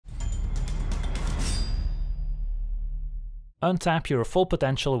Untap your full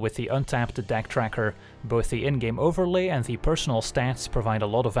potential with the Untapped Deck Tracker. Both the in-game overlay and the personal stats provide a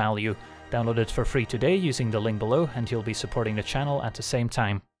lot of value. Download it for free today using the link below, and you'll be supporting the channel at the same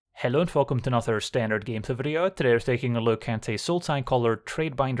time. Hello and welcome to another Standard Games video. Today we're taking a look at a Sultai colored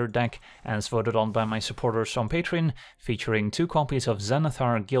tradebinder deck as voted on by my supporters on Patreon, featuring 2 copies of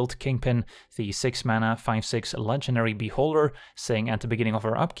Xanathar Guild Kingpin, the 6 mana 5/6 legendary beholder, saying at the beginning of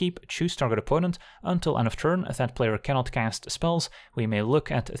our upkeep, choose target opponent. Until end of turn, that player cannot cast spells. We may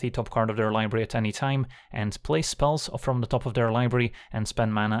look at the top card of their library at any time and place spells from the top of their library and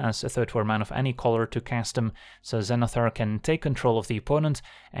spend mana as a 3/4 mana of any color to cast them. So Xanathar can take control of the opponent,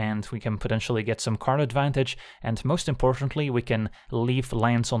 and we can potentially get some card advantage, and most importantly we can leave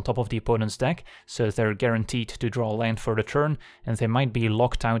lands on top of the opponent's deck, so they're guaranteed to draw land for the turn, and they might be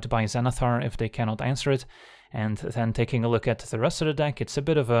locked out by Xanathar if they cannot answer it. And then taking a look at the rest of the deck, it's a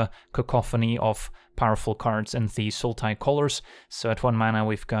bit of a cacophony of powerful cards in the Sultai colors. So at 1 mana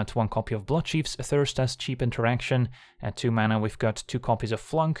we've got 1 copy of Bloodchief's Thirst as cheap interaction, at 2 mana we've got 2 copies of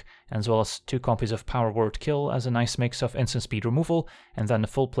Flunk, as well as 2 copies of Power Word Kill as a nice mix of instant speed removal, and then the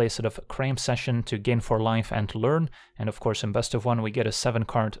full playset of Cramp Session to gain 4 life and learn, and of course in best of 1 we get a 7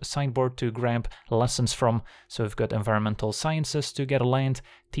 card sideboard to grab lessons from. So we've got Environmental Sciences to get a land,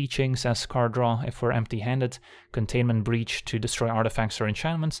 Teachings as card draw if we're empty-handed, Containment Breach to destroy artifacts or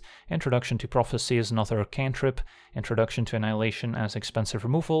enchantments, Introduction to Prophecy as another cantrip, Introduction to Annihilation as expensive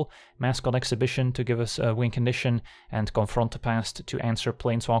removal, Mascot Exhibition to give us a win condition, and Confront the Past to answer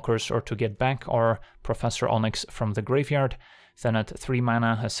Planeswalkers or to get back our Professor Onyx from the graveyard. Then at 3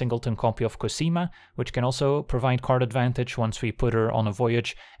 mana, a singleton copy of Cosima, which can also provide card advantage once we put her on a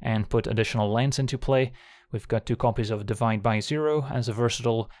voyage and put additional lands into play. We've got 2 copies of Divide by Zero as a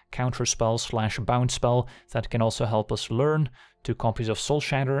versatile counter spell / bounce spell that can also help us learn, 2 copies of Soul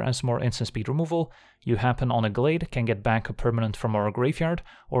Shatter as more instant speed removal. You Happen on a Glade can get back a permanent from our graveyard,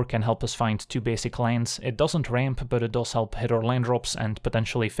 or can help us find 2 basic lands. It doesn't ramp, but it does help hit our land drops and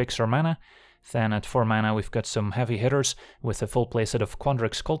potentially fix our mana. Then at 4 mana we've got some heavy hitters with a full playset of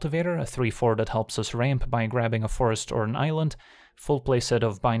Quandrix Cultivator, a 3/4 that helps us ramp by grabbing a forest or an island, full playset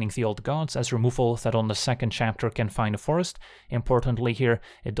of Binding the Old Gods as removal that on the 2nd chapter can find a forest. Importantly here,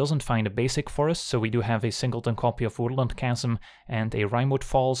 it doesn't find a basic forest, so we do have a singleton copy of Woodland Chasm and a Rimewood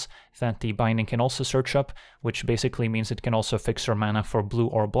Falls that the Binding can also search up, which basically means it can also fix our mana for blue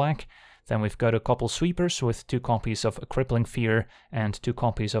or black. Then we've got a couple sweepers with 2 copies of Crippling Fear and 2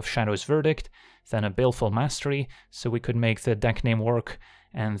 copies of Shadow's Verdict, then a Baleful Mastery, so we could make the deck name work,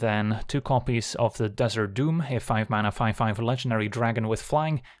 and then 2 copies of the Desert Doom, a 5 mana 5/5 legendary dragon with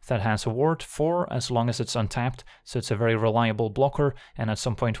flying that has a ward 4 as long as it's untapped, so it's a very reliable blocker, and at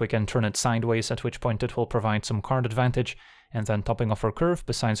some point we can turn it sideways, at which point it will provide some card advantage. And then topping off our curve,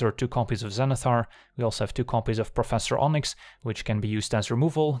 besides our 2 copies of Xanathar, we also have 2 copies of Professor Onyx, which can be used as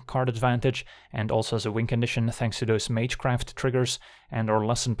removal, card advantage, and also as a win condition thanks to those Magecraft triggers, and our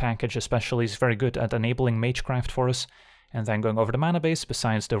lesson package especially is very good at enabling Magecraft for us. And then going over the mana base,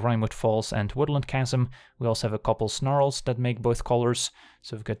 besides the Rimewood Falls and Woodland Chasm, we also have a couple Snarls that make both colors.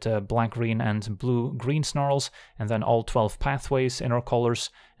 So we've got black-green and blue-green Snarls, and then all 12 pathways in our colors,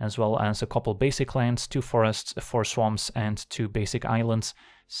 as well as a couple basic lands, 2 forests, 4 swamps, and 2 basic islands.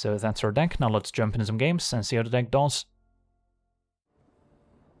 So that's our deck. Now let's jump into some games and see how the deck does.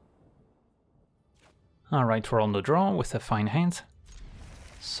 Alright, we're on the draw with a fine hand.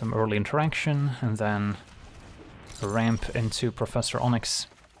 Some early interaction, and then ramp into Professor Onyx.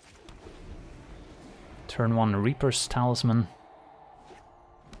 Turn 1 Reaper's Talisman.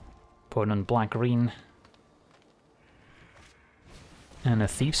 Opponent black-green. And a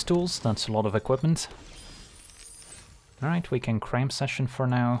Thief's Tools, that's a lot of equipment. Alright, we can Cramp Session for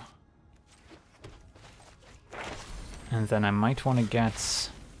now. And then I might want to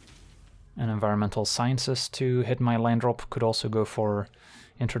get an Environmental Sciences to hit my land drop. Could also go for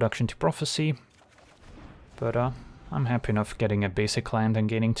Introduction to Prophecy. But I'm happy enough getting a basic land and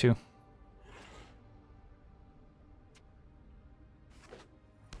gaining 2.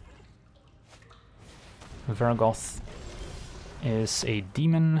 Vergoth is a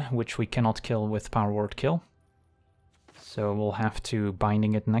demon, which we cannot kill with Power Word Kill. So we'll have to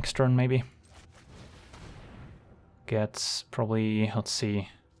Binding it next turn, maybe. Get probably, let's see,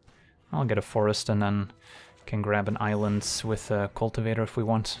 I'll get a forest and then can grab an island with a Cultivator if we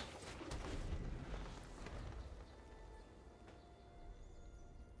want.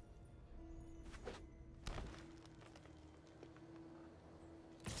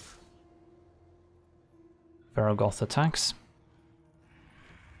 Vergoth attacks.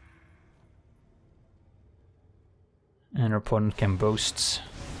 And our opponent can boast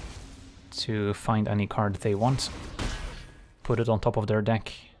to find any card they want. put it on top of their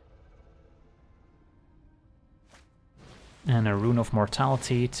deck. And a Rune of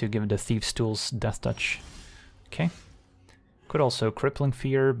Mortality to give the Thieves' Tools Death Touch. Okay. Could also Crippling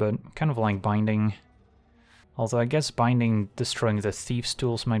Fear, but kind of like Binding. Although I guess Binding destroying the Thieves'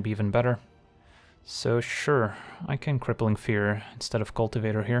 Tools might be even better. So sure, I can Crippling Fear instead of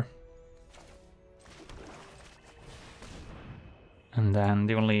Cultivator here. And then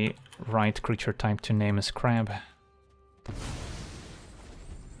the only right creature type to name is Crab.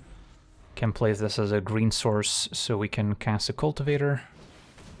 Can play this as a green source so we can cast a Cultivator.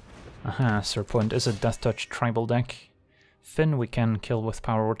 Aha, Serpent is a Death Touch tribal deck. Finn we can kill with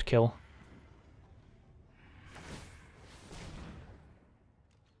Power Word Kill.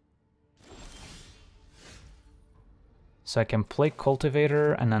 So I can play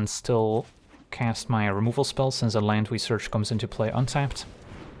Cultivator and then still cast my removal spell since the land we search comes into play untapped.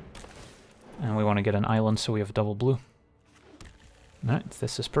 And we want to get an island so we have double blue. Alright,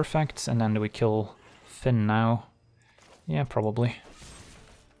 this is perfect. And then do we kill Finn now? Yeah, probably.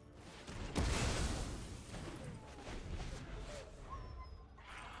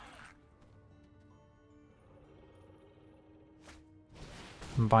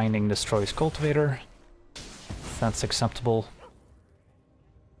 Binding destroys Cultivator. That's acceptable.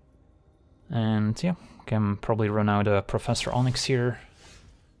 And yeah, can probably run out a Professor Onyx here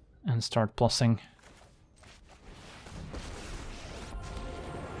and start plussing.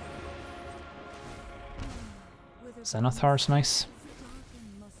 Xanathar's nice.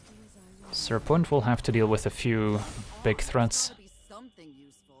 Serpent will have to deal with a few big threats.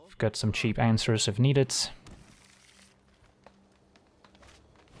 We've got some cheap answers if needed.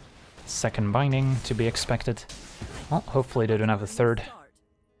 Second Binding to be expected. Well, hopefully they don't have a third.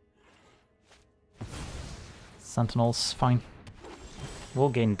 Sentinel's fine. We'll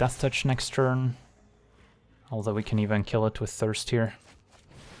gain Death Touch next turn. Although we can even kill it with Thirst here.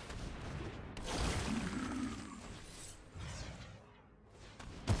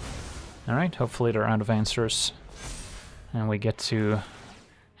 Alright, hopefully they're out of answers. And we get to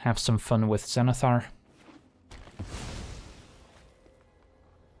have some fun with Xanathar.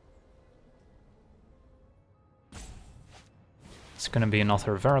 It's gonna be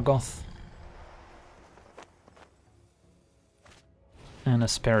another Varagoth. And a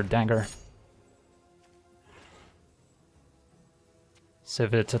spare dagger. So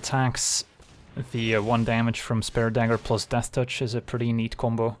if it attacks, the 1 damage from spare dagger plus Death Touch is a pretty neat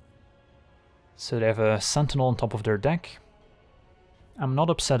combo. So they have a Sentinel on top of their deck. I'm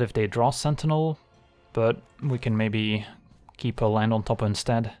not upset if they draw Sentinel, but we can maybe keep a land on top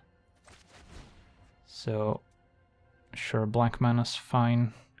instead. So sure, black mana's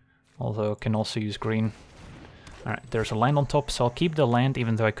fine, although can also use green. Alright, there's a land on top, so I'll keep the land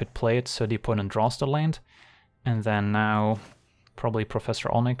even though I could play it so the opponent draws the land. And then now probably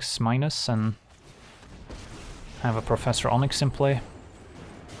Professor Onyx minus and have a Professor Onyx in play.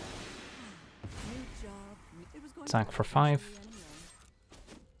 Attack for 5.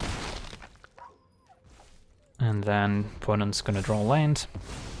 And then opponent's gonna draw land.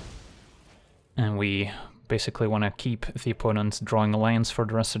 And we basically want to keep the opponent drawing lands for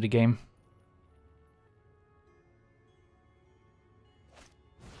the rest of the game.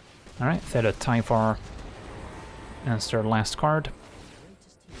 Alright, they had a Tyvar as their last card.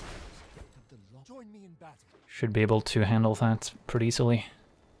 Should be able to handle that pretty easily.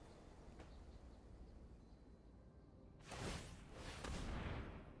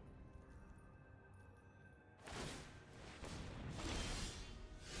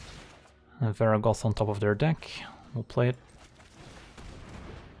 A Varagoth on top of their deck. We'll play it.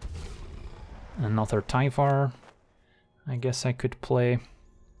 Another Tyvar. I guess I could play.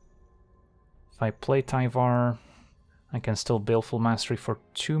 If I play Tyvar, I can still Baleful Mastery for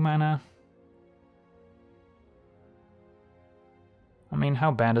 2 mana. I mean, how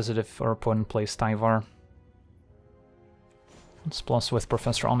bad is it if our opponent plays Tyvar? Let's plus with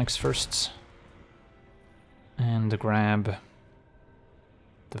Professor Onyx first. And grab...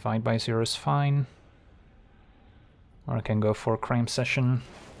 Divide by 0 is fine. Or I can go for Crime Session.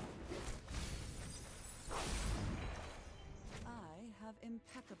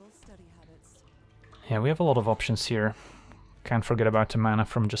 Yeah, we have a lot of options here. Can't forget about the mana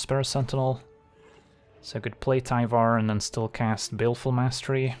from Jaspera Sentinel. So I could play Tyvar and then still cast Baleful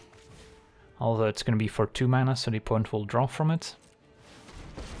Mastery. Although it's going to be for 2 mana, so the opponent will draw from it.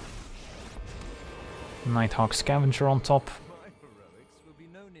 Nighthawk Scavenger on top.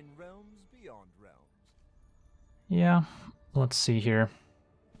 Yeah, let's see here.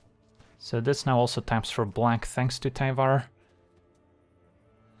 So this now also taps for black thanks to Tyvar.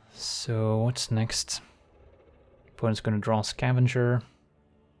 So what's next? Opponent's gonna draw Scavenger.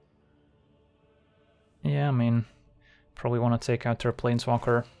 Yeah, I mean, probably want to take out their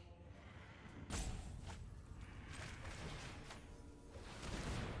Planeswalker.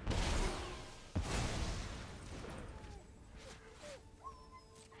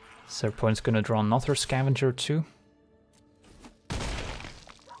 So their opponent's gonna draw another Scavenger too.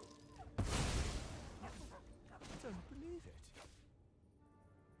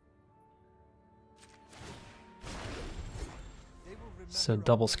 So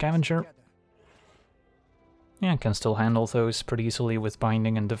double Scavenger. Yeah, can still handle those pretty easily with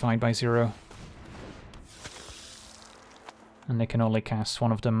Binding and Divide by Zero. And they can only cast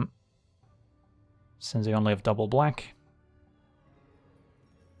one of them since they only have double black.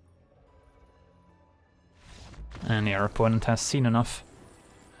 And yeah, our opponent has seen enough.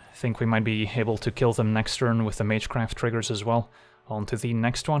 I think we might be able to kill them next turn with the Magecraft triggers as well. On to the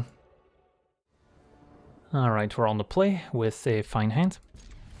next one. Alright, we're on the play with a fine hand.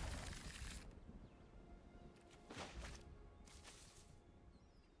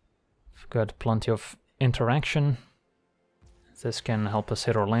 We've got plenty of interaction. This can help us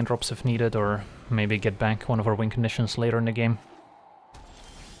hit our land drops if needed, or maybe get back one of our win conditions later in the game.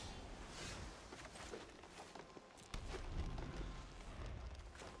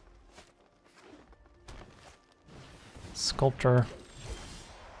 Sculptor.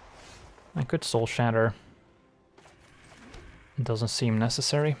 I could Soul Shatter. It doesn't seem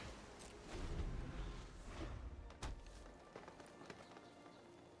necessary.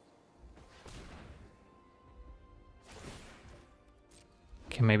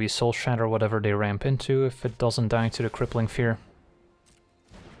 Can maybe Soul Shatter whatever they ramp into if it doesn't die to the Crippling Fear.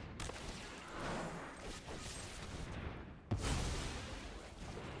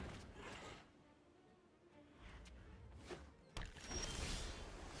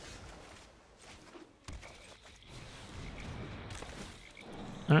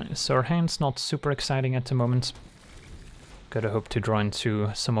 Alright, so our hand's not super exciting at the moment. Gotta hope to draw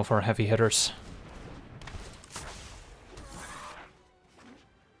into some of our heavy hitters.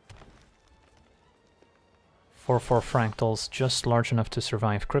 Four fractals, just large enough to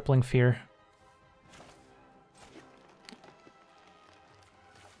survive Crippling Fear.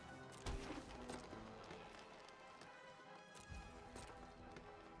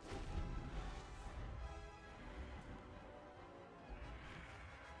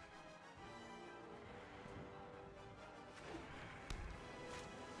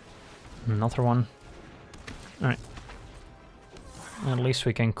 Another one. Alright. At least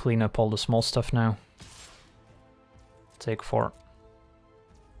we can clean up all the small stuff now. Take 4.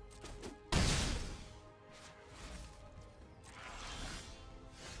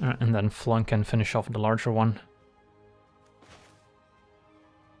 And then flunk and finish off the larger one.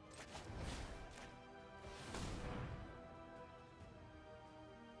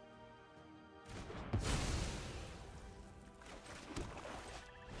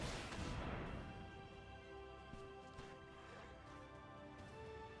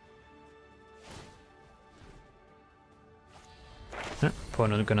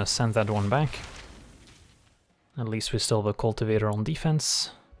 Opponent gonna send that one back. At least we still have a Cultivator on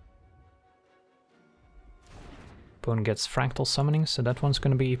defense. Opponent gets Fractal Summoning, so that one's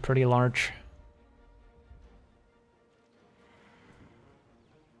gonna be pretty large.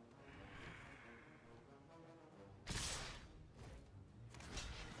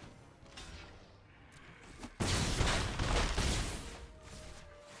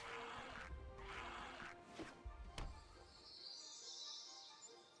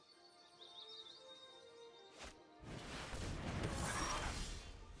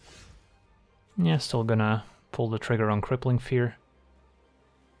 Yeah, still gonna pull the trigger on Crippling Fear.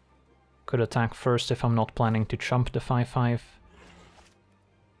 Could attack first if I'm not planning to chump the 5/5.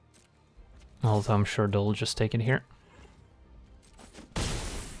 Although I'm sure they'll just take it here.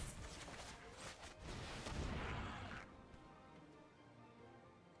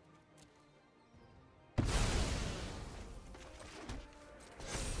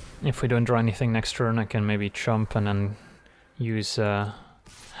 If we don't draw anything next turn, I can maybe chump and then use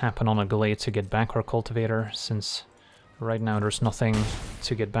Happen on a Glade to get back our Cultivator, since right now there's nothing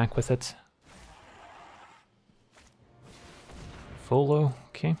to get back with it. Volo,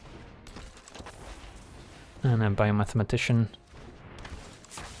 okay. And then Biomathematician.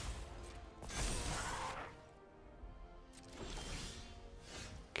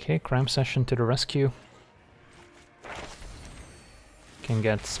 Okay, Cram Session to the rescue. Can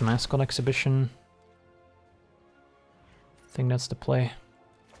get Mascot Exhibition. I think that's the play.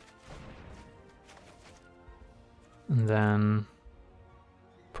 And then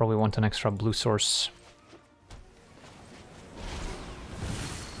probably want an extra blue source.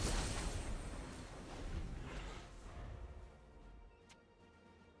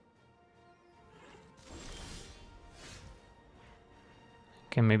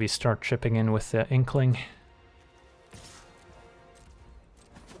 Can maybe start chipping in with the Inkling.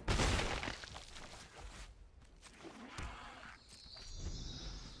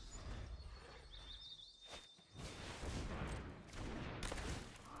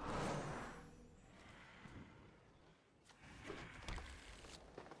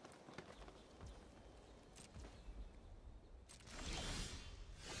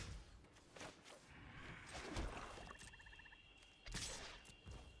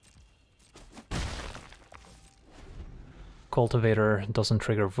 Cultivator doesn't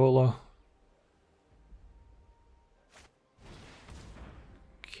trigger Volo.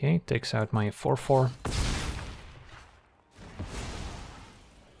 Okay, takes out my 4/4.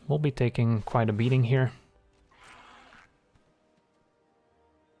 We'll be taking quite a beating here.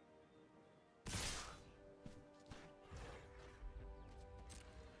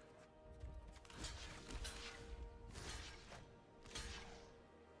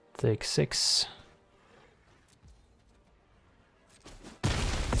 Take 6.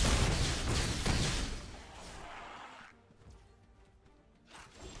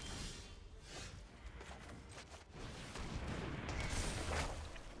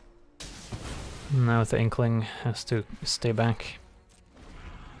 Now the Inkling has to stay back.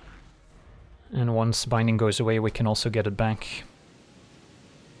 And once binding goes away, we can also get it back.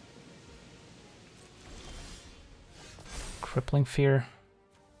 Crippling Fear.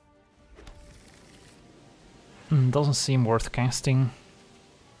 Doesn't seem worth casting.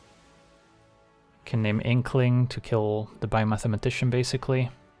 Can name Inkling to kill the Biomathematician, basically.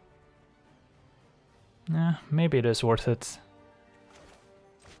 Maybe it is worth it.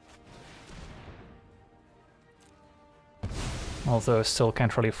 Although I still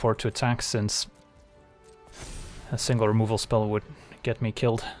can't really afford to attack, since a single removal spell would get me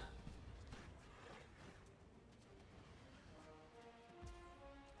killed.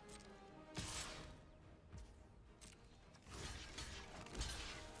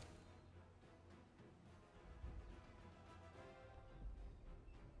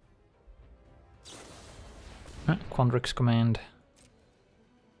 Quandrix Command.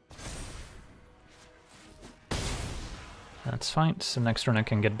 That's fine, so next turn I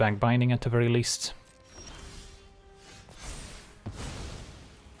can get back binding at the very least.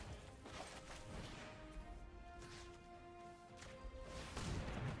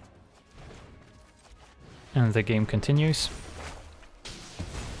 And the game continues.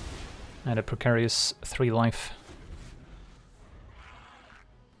 At a precarious 3 life.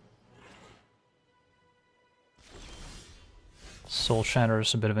 Soul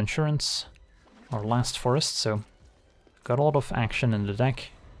Shatter's a bit of insurance. Or Last Forest, so got a lot of action in the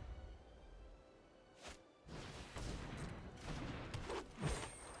deck.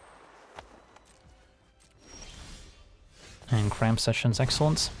 And Cram Session's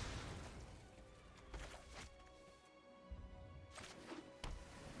excellent.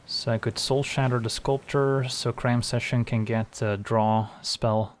 So I could Soul Shatter the Sculptor, so Cram Session can get a draw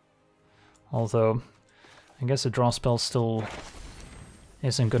spell. Although, I guess a draw spell still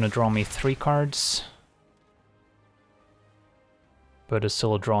isn't gonna draw me 3 cards. But it's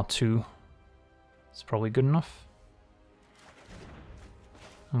still a draw 2. It's probably good enough.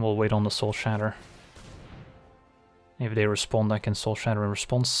 And we'll wait on the Soul Shatter. If they respond, I can Soul Shatter in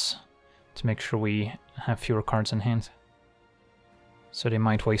response to make sure we have fewer cards in hand. So they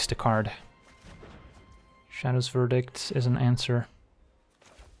might waste a card. Shadow's Verdict is an answer.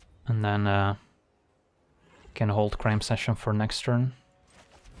 And then can hold Cram Session for next turn.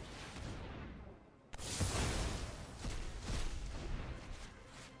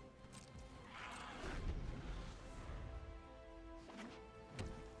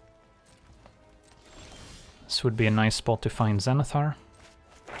 This would be a nice spot to find Xanathar.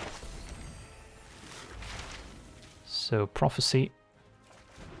 So Prophecy.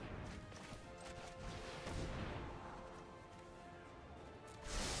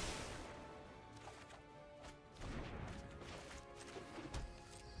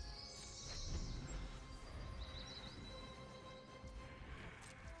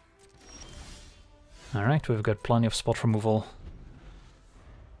 Alright, we've got plenty of spot removal.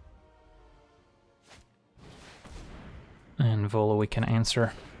 And Volo we can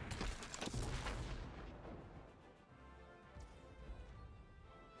answer.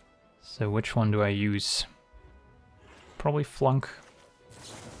 So which one do I use? Probably Flunk.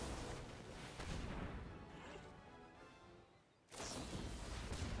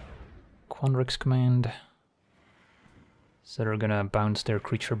 Quandrix Command. So they're gonna bounce their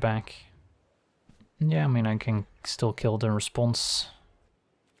creature back. Yeah, I mean I can still kill the response.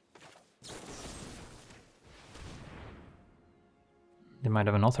 They might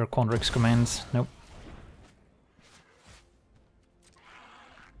have another Quandrix command. Nope.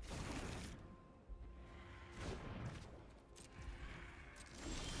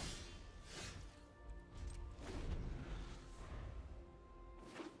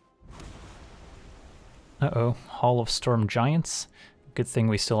 Uh-oh, Hall of Storm Giants. Good thing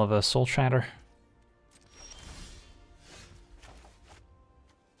we still have a Soul Shatter.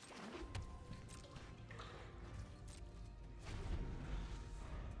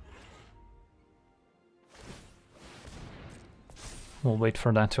 We'll wait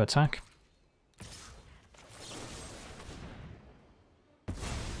for that to attack.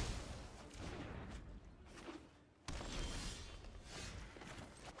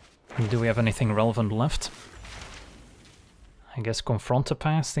 Do we have anything relevant left? I guess Confront the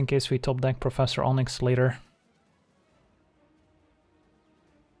Past in case we top deck Professor Onyx later.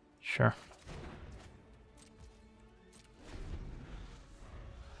 Sure.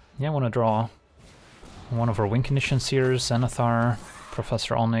 Yeah, I want to draw one of our win conditions here, Xanathar,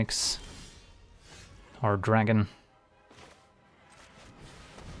 Professor Onyx, or Dragon.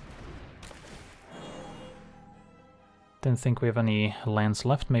 Didn't think we have any lands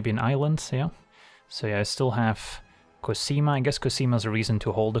left, maybe an island, yeah. So yeah, I still have Cosima. I guess Cosima's a reason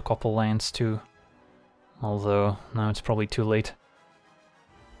to hold a couple lands too. Although, now it's probably too late.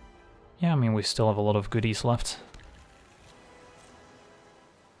 Yeah, I mean, we still have a lot of goodies left.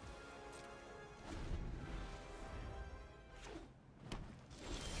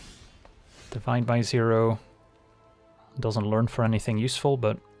 Divide by 0. Doesn't learn for anything useful,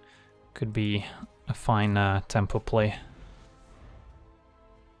 but could be a fine tempo play.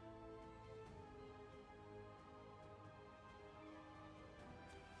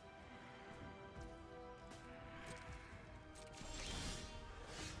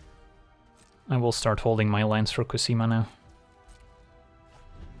 I will start holding my lands for Cosima now.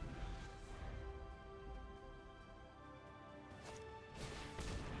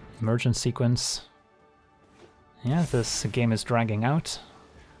 Emergent sequence. Yeah, this game is dragging out.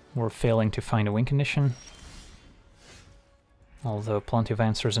 We're failing to find a win condition. Although plenty of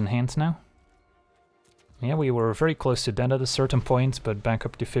answers in hand now. Yeah, we were very close to dead at a certain point, but back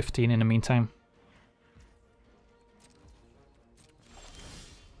up to 15 in the meantime.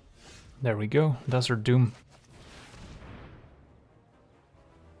 There we go, Desert Doom.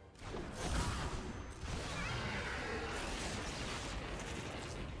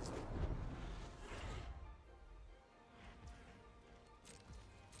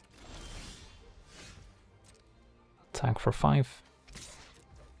 Attack for 5.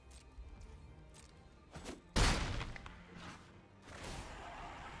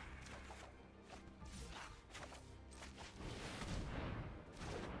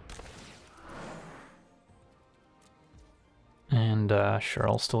 And sure,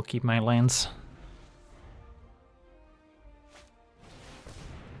 I'll still keep my lands.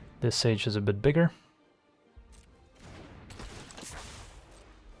 This sage is a bit bigger.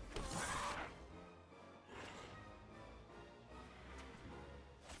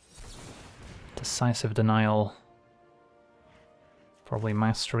 Decisive Denial. Probably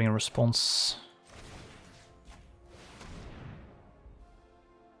Mastery in response.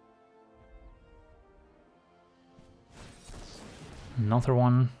 Another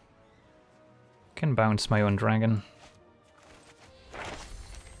one. Can bounce my own dragon.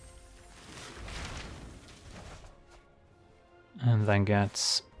 And then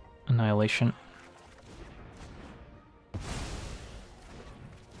gets Annihilation.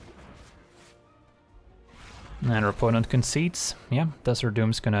 And our opponent concedes. Yeah, Desert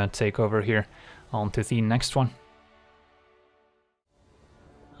Doom's gonna take over here. On to the next one.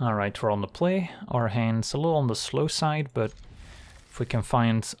 Alright, we're on the play. Our hand's a little on the slow side, but if we can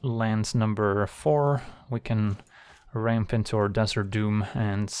find land number 4, we can ramp into our Desert Doom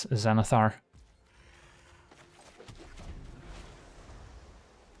and Xanathar.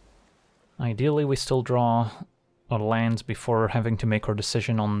 Ideally, we still draw a land before having to make our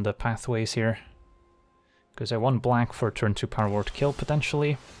decision on the pathways here. Because I want black for turn 2 Power Word kill,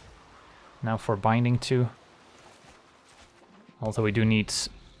 potentially. Now for binding 2. Although we do need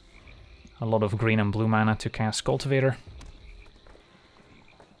a lot of green and blue mana to cast Cultivator.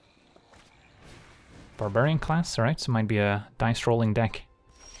 Barbarian class, alright, so might be a dice rolling deck.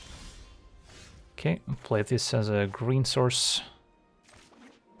 Okay, play this as a green source.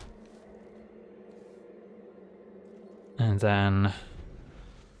 And then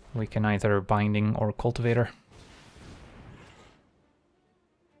we can either Binding or Cultivator.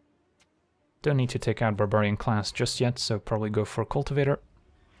 Don't need to take out Barbarian class just yet, so probably go for Cultivator.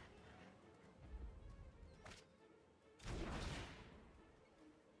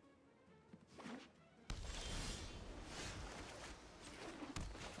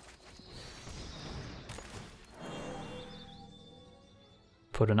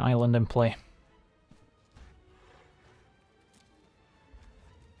 put an island in play.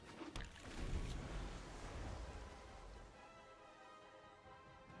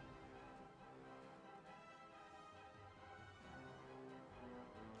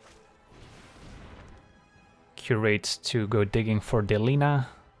 Curate to go digging for Delina,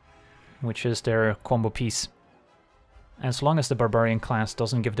 which is their combo piece. As long as the Barbarian class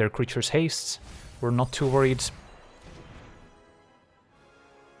doesn't give their creatures haste, we're not too worried.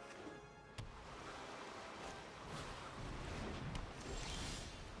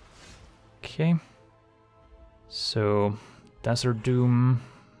 Okay, so Desert Doom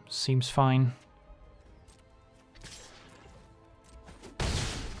seems fine.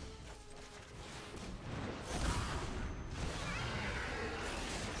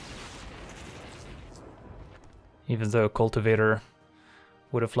 Even though Cultivator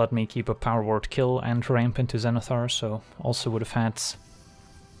would have let me keep a Power Word kill and ramp into Xanathar, so also would have had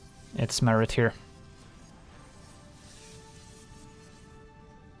its merit here.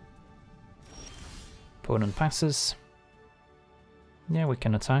 Opponent passes. Yeah, we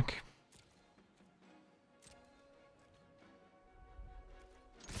can attack.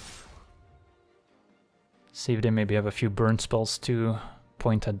 See if they maybe have a few burn spells to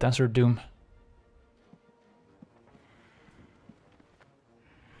point at Desert Doom.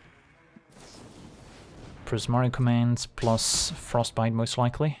 Prismari commands plus Frostbite most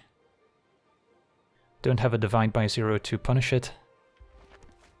likely. Don't have a Divide by 0 to punish it.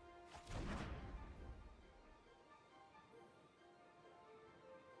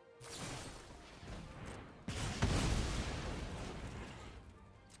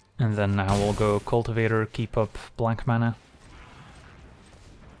 And then now we'll go Cultivator, keep up black mana.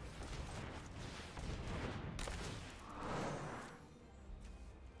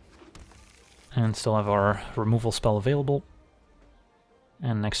 And still have our removal spell available.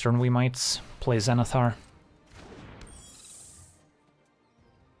 And next turn we might play Xanathar.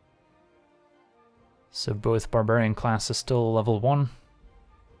 So both Barbarian classes still level 1.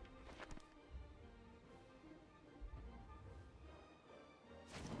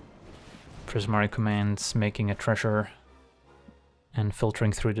 Prismari commands making a treasure and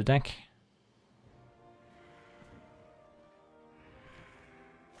filtering through the deck.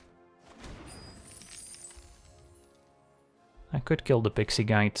 I could kill the Pixie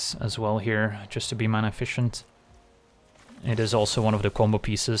Guides as well here, just to be mana efficient. It is also one of the combo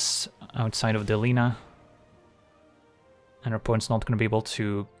pieces outside of Delina. And our opponent's not going to be able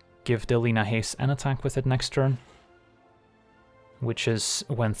to give Delina haste and attack with it next turn. Which is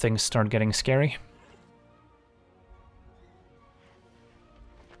when things start getting scary.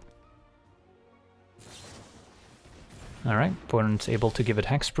 Alright, opponent's able to give it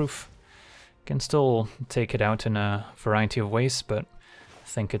hexproof. Can still take it out in a variety of ways, but I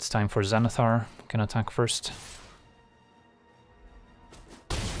think it's time for Xanathar. Can attack first.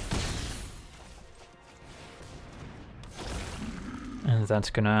 And that's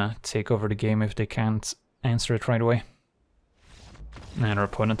gonna take over the game if they can't answer it right away. And our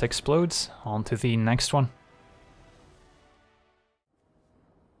opponent explodes. On to the next one.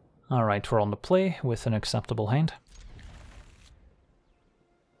 Alright, we're on the play with an acceptable hand.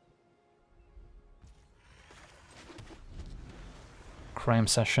 Crime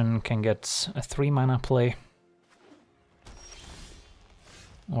Session can get a 3 mana play.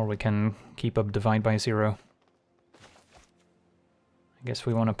 Or we can keep up Divide by 0. I guess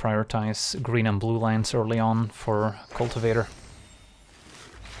we want to prioritize green and blue lands early on for Cultivator.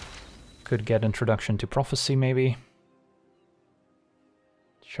 Could get Introduction to Prophecy maybe.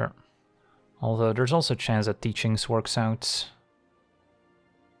 Sure. Although there's also a chance that Teachings works out.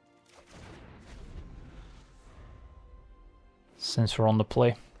 Since we're on the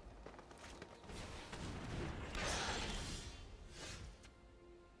play.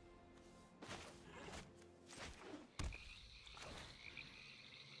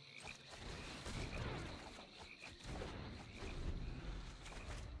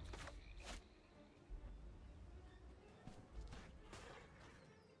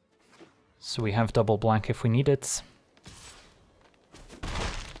 So we have double black if we need it.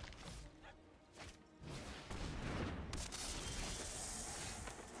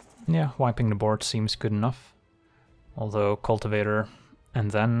 Yeah, wiping the board seems good enough. Although Cultivator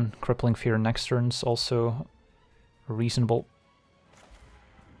and then Crippling Fear next turn's also reasonable.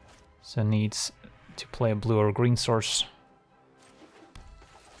 So needs to play a blue or green source.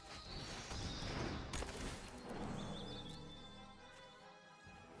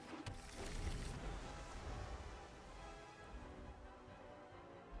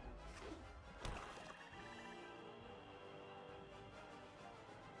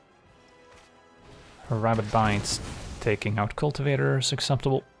 Rabid Bites taking out Cultivator is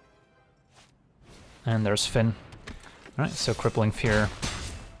acceptable. And there's Finn. Alright, so Crippling Fear.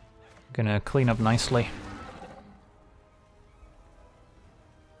 Gonna clean up nicely.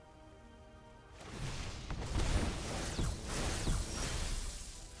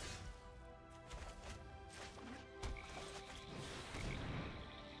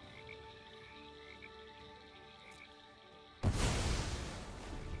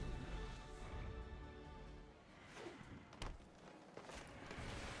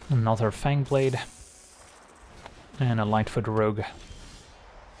 Another Fangblade. And a Lightfoot Rogue.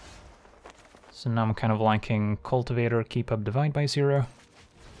 So now I'm kind of liking Cultivator, keep up Divide by 0.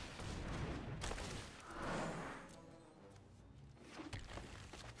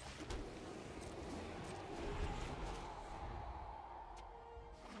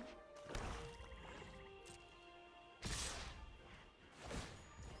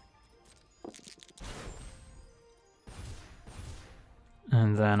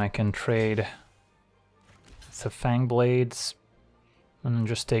 And then I can trade the Fang Blades and then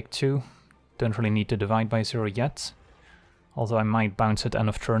just take 2. Don't really need to divide by 0 yet. Although I might bounce at end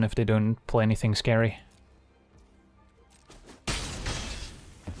of turn if they don't play anything scary.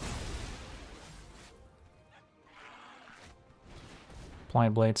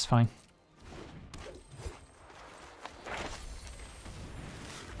 Plied Blade's fine.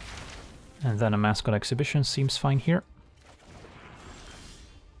 And then a Mascot Exhibition seems fine here.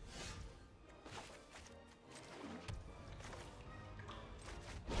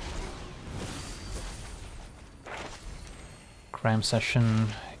 Cram Session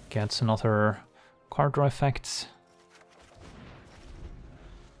gets another card draw effect.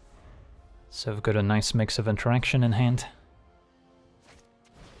 So we've got a nice mix of interaction in hand.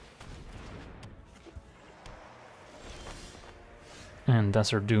 And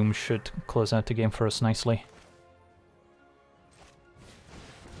Desert Doom should close out the game for us nicely.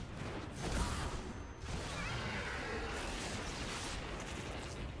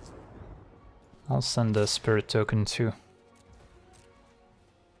 I'll send a Spirit Token too.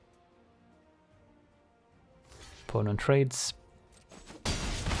 Opponent trades.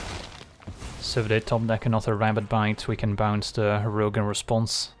 So if they top deck another Rabid Bite, we can bounce the Rogue in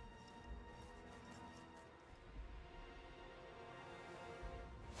response.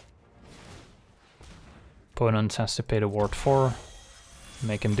 Opponent has to pay the Ward 4.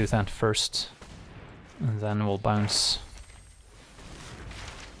 Make him do that first. And then we'll bounce.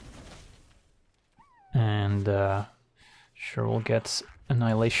 And sure, we'll get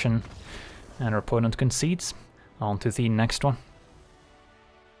Annihilation. And our opponent concedes. On to the next one.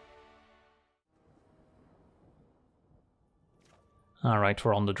 Alright,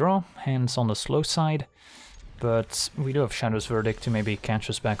 we're on the draw. Hands on the slow side. But we do have Shadow's Verdict to maybe catch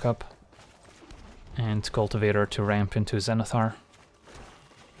us back up. And Cultivator to ramp into Xanathar.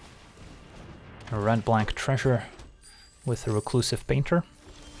 A red-black Treasure with a Reclusive Painter.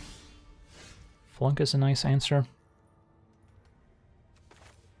 Flunk is a nice answer.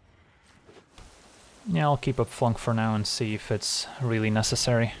 Yeah, I'll keep up Flunk for now and see if it's really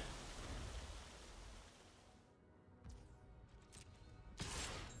necessary.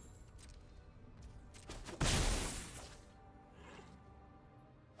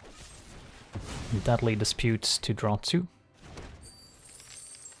 Deadly Disputes to draw 2.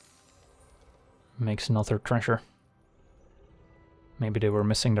 Makes another Treasure. Maybe they were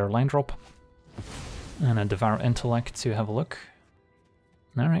missing their land drop. And a Devour Intellect to have a look.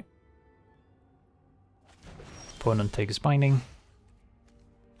 Alright. Opponent takes Binding.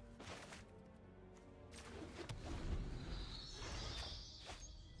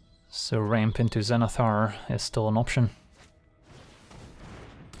 So ramp into Xanathar is still an option.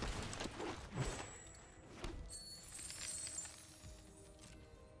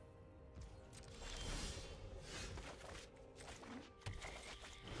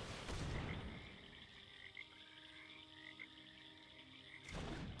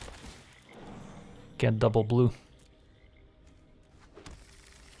 Get double blue.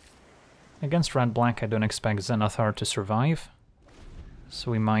 Against red-black I don't expect Xanathar to survive,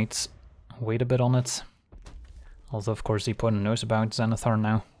 so we might wait a bit on it. Although of course the opponent knows about Xanathar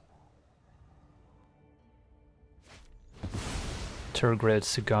now.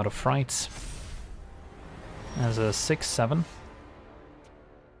 Tergrid's God of Fright as a 6/7.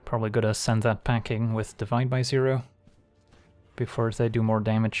 Probably gonna send that packing with Divide by 0 before they do more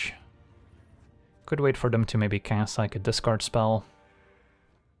damage. Could wait for them to maybe cast like a discard spell.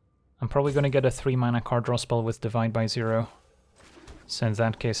 I'm probably gonna get a 3-mana card draw spell with Divide by 0. So in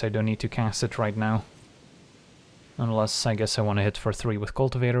that case I don't need to cast it right now. Unless I guess I want to hit for 3 with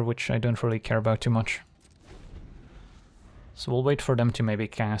Cultivator, which I don't really care about too much. So we'll wait for them to maybe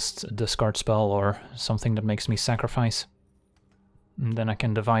cast a discard spell or something that makes me sacrifice. And then I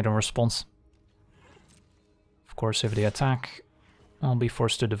can divide in response. Of course, if they attack, I'll be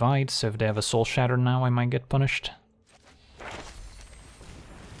forced to divide, so if they have a Soul Shatter now, I might get punished.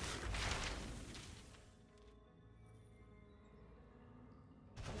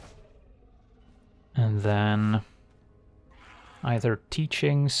 And then either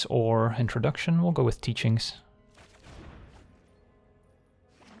Teachings or Introduction. We'll go with Teachings.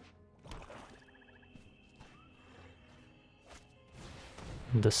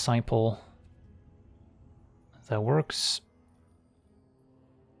 Disciple. That works.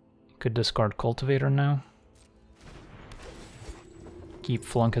 Could discard Cultivator now. Keep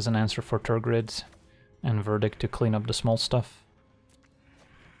Flunk as an answer for Turgid, and Verdict to clean up the small stuff.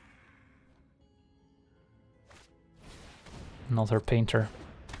 Another Painter.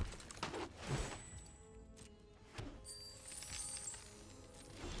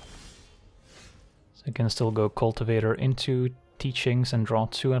 So I can still go Cultivator into Teachings and draw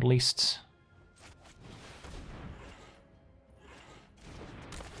 2 at least.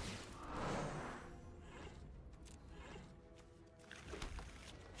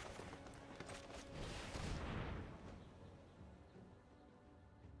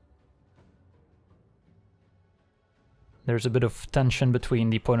 There's a bit of tension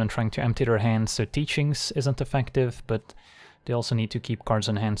between the opponent trying to empty their hand, so Teachings isn't effective, but they also need to keep cards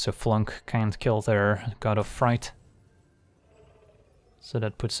in hand, so Flunk can't kill their God of Fright. So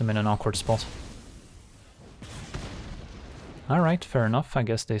that puts them in an awkward spot. Alright, fair enough. I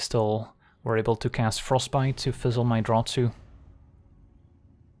guess they still were able to cast Frostbite to fizzle my draw 2.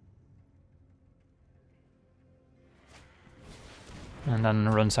 And then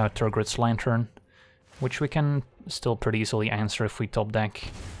runs out Turgid's Lantern, which we can still pretty easily answer if we top deck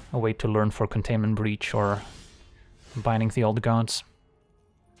a way to learn for Containment Breach or Binding the Old Gods.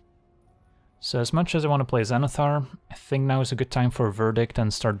 So as much as I want to play Xanathar, I think now is a good time for Verdict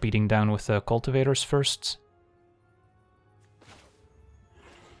and start beating down with the Cultivators first.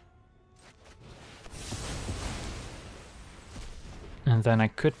 And then I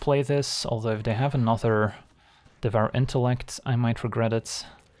could play this, although if they have another Devour Intellect, I might regret it.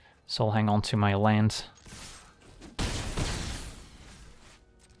 So I'll hang on to my land.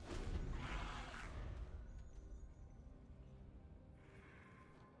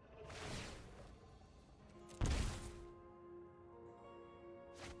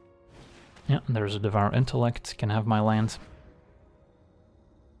 Yeah, there's a Devour Intellect, can have my land.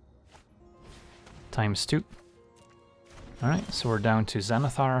 ×2. Alright, so we're down to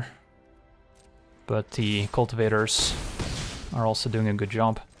Xanathar. But the Cultivators are also doing a good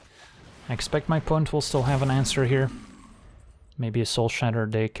job. I expect my opponent will still have an answer here. Maybe a Soul Shatter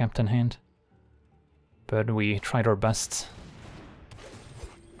they kept in hand. But we tried our best.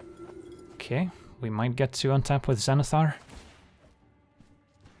 Okay, we might get to untap with Xanathar.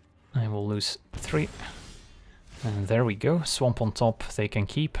 I will lose 3. And there we go, Swamp on top they can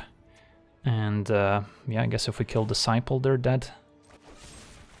keep. And yeah, I guess if we kill Disciple they're dead.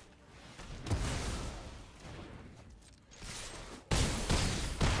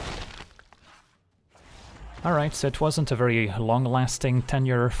 Alright, so it wasn't a very long-lasting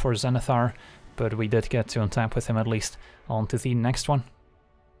tenure for Xanathar, but we did get to untap with him at least. On to the next one.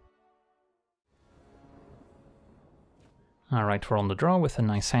 Alright, we're on the draw with a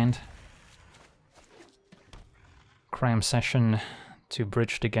nice hand. Crime Session to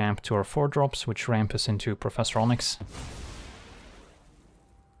bridge the gap to our 4-drops, which ramp us into Professor Onyx.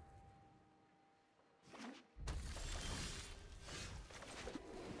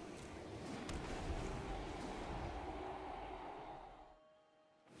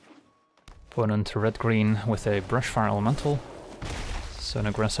 Opponent red-green with a Brushfire Elemental, so an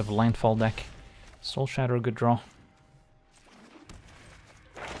aggressive landfall deck. Soul Shatter, good draw.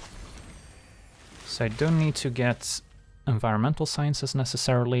 So I don't need to get Environmental Sciences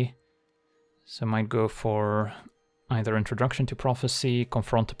necessarily, so I might go for either Introduction to Prophecy,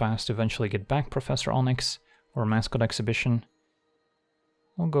 Confront the Past to eventually get back Professor Onyx, or Mascot Exhibition.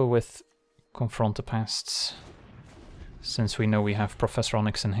 I'll go with Confront the Past, since we know we have Professor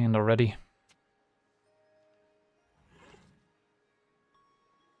Onyx in hand already.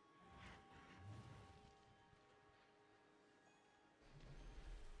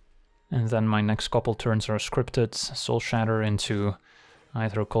 And then my next couple turns are scripted, Soul Shatter into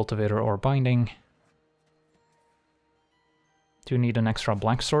either Cultivator or Binding. Do need an extra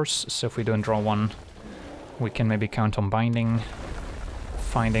black source, so if we don't draw one, we can maybe count on Binding,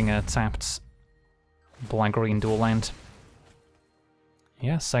 finding a tapped black-green dual land.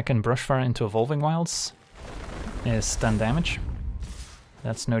 Yeah, second Brushfire into Evolving Wilds. is 10 damage.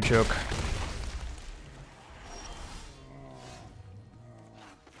 That's no joke.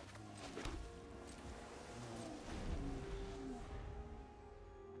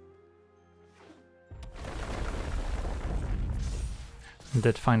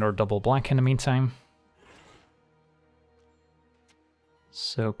 Did find our double black in the meantime.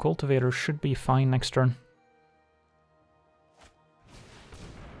 So Cultivator should be fine next turn.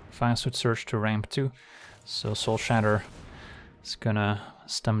 Fastwood Surge to ramp 2. So Soul Shatter is gonna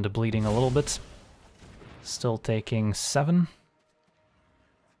stem the bleeding a little bit. Still taking 7.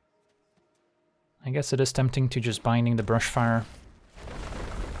 I guess it is tempting to just binding the Brushfire.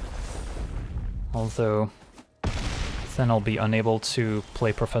 Although then I'll be unable to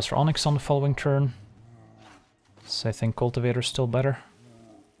play Professor Onyx on the following turn. So I think Cultivator's still better.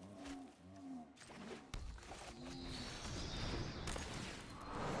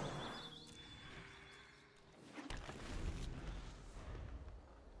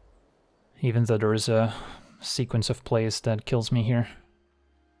 Even though there is a sequence of plays that kills me here.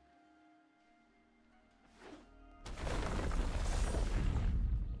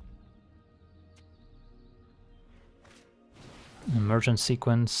 Emergent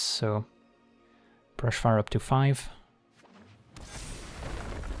sequence, so Brushfire up to 5.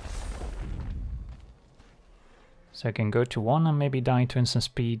 So I can go to 1 and maybe die to instant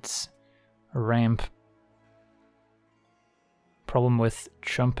speeds, ramp. Problem with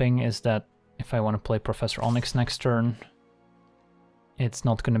jumping is that if I want to play Professor Onyx next turn, it's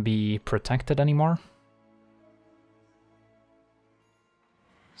not going to be protected anymore.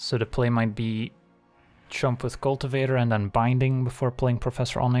 So the play might be jump with Cultivator and then binding before playing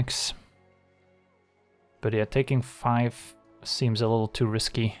Professor Onyx. But yeah, taking 5 seems a little too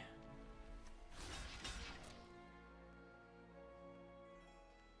risky.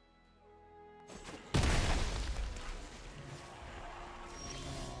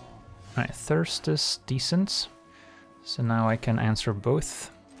 Alright, Thirst is decent. So now I can answer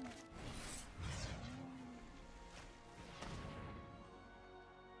both.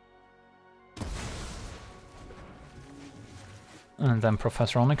 And then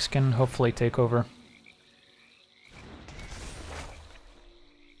Professor Onyx can hopefully take over.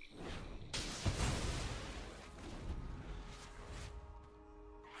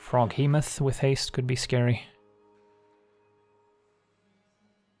 Froghemoth with haste could be scary.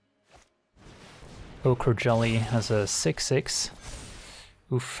 Ochre Jelly has a 6/6.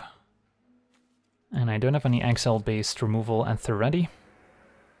 Oof. And I don't have any exile-based removal at the ready.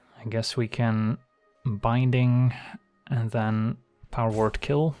 I guess we can binding and then Power Word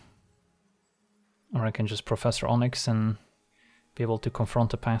kill. Or I can just Professor Onyx and be able to confront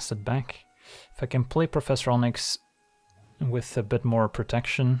the past it back. If I can play Professor Onyx with a bit more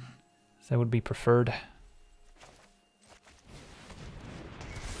protection, that would be preferred.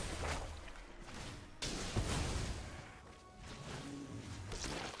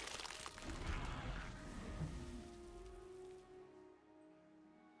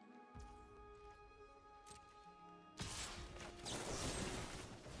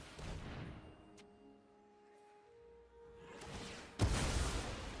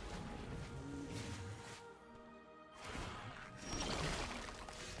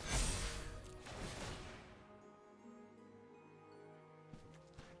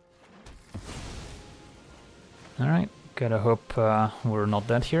 Alright, gotta hope we're not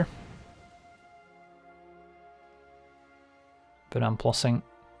dead here. But I'm plussing.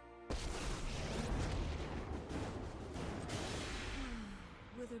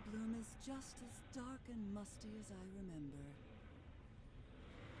 Witherbloom is just as dark and musty as I remember.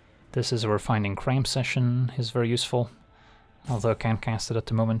 This is where finding Crime Session is very useful, although I can't cast it at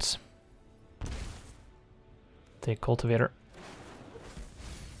the moment. Take Cultivator.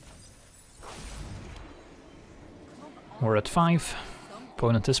 We're at 5.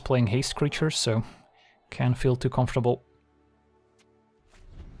 Opponent is playing haste creatures, so can't feel too comfortable.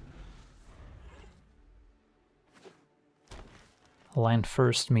 Land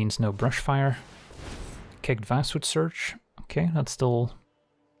first means no Brushfire. Kicked Vastwood Surge. Okay, that's still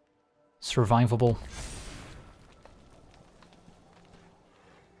survivable.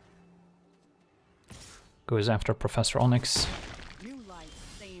 Goes after Professor Onyx.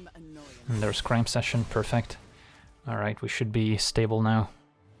 And there's Crime Session, perfect. Alright, we should be stable now.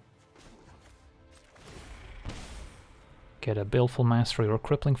 Get a Baleful Mastery or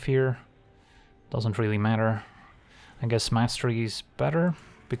Crippling Fear. Doesn't really matter. I guess Mastery is better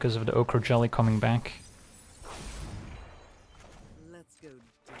because of the Ochre Jelly coming back. Let's go.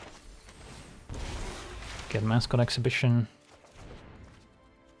 Get Mascot Exhibition.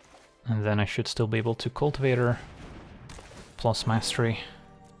 And then I should still be able to Cultivator plus Mastery.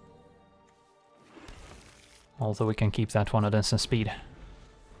 Although we can keep that one at instant speed.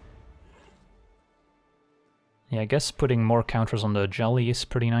 Yeah, I guess putting more counters on the Jelly is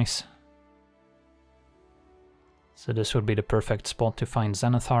pretty nice. So this would be the perfect spot to find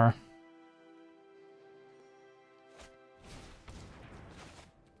Xanathar.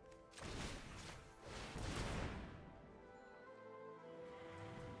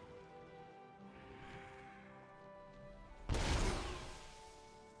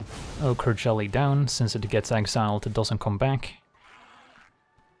 Ochre Jelly down, since it gets exiled it doesn't come back.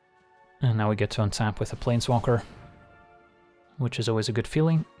 And now we get to untap with a Planeswalker, which is always a good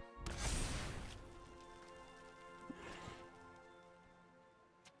feeling.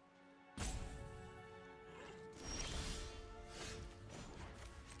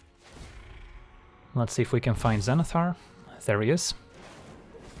 Let's see if we can find Xanathar. There he is.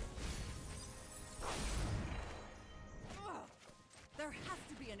 There has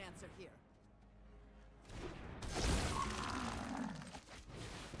to be an answer here.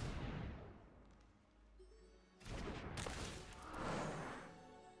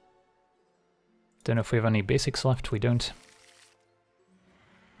 Don't know if we have any basics left, we don't.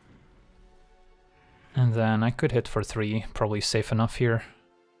 And then I could hit for 3, probably safe enough here.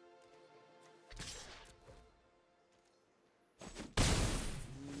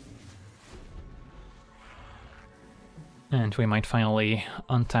 And we might finally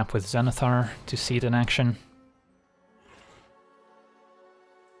untap with Xanathar to see it in action.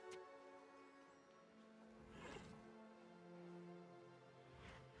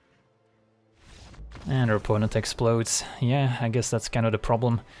 And our opponent explodes. Yeah, I guess that's kind of the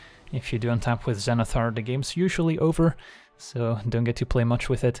problem. If you do untap with Xanathar, the game's usually over, so don't get to play much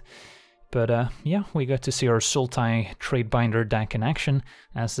with it. But yeah, we got to see our Sultai tradebinder deck in action.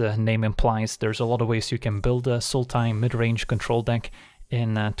 As the name implies, there's a lot of ways you can build a Sultai mid-range control deck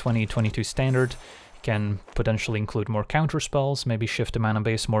in 2022 Standard. You can potentially include more counter spells, maybe shift the mana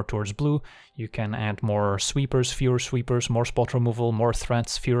base more towards blue. You can add more sweepers, fewer sweepers, more spot removal, more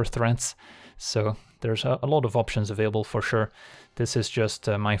threats, fewer threats. So there's a lot of options available for sure. This is just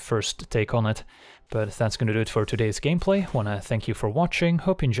my first take on it. But that's going to do it for today's gameplay. Want to thank you for watching,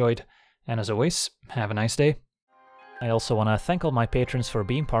 hope you enjoyed. And as always, have a nice day. I also want to thank all my patrons for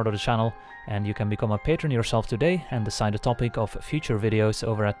being part of the channel, and you can become a patron yourself today and decide the topic of future videos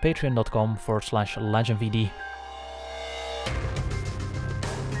over at patreon.com/LegenVD.